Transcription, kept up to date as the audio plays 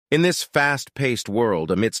In this fast-paced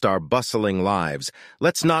world, amidst our bustling lives,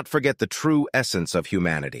 let's not forget the true essence of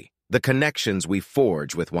humanity, the connections we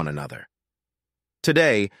forge with one another.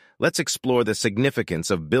 Today, let's explore the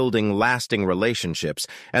significance of building lasting relationships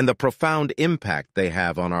and the profound impact they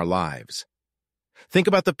have on our lives. Think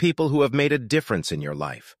about the people who have made a difference in your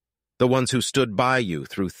life, the ones who stood by you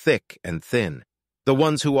through thick and thin, the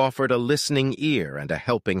ones who offered a listening ear and a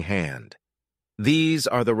helping hand. These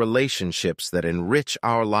are the relationships that enrich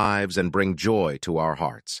our lives and bring joy to our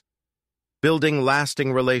hearts. Building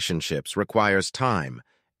lasting relationships requires time,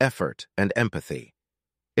 effort, and empathy.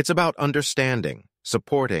 It's about understanding,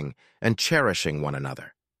 supporting, and cherishing one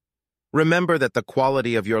another. Remember that the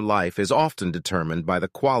quality of your life is often determined by the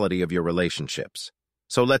quality of your relationships.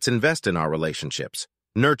 So let's invest in our relationships,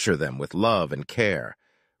 nurture them with love and care,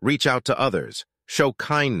 reach out to others, show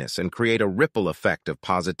kindness, and create a ripple effect of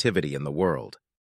positivity in the world.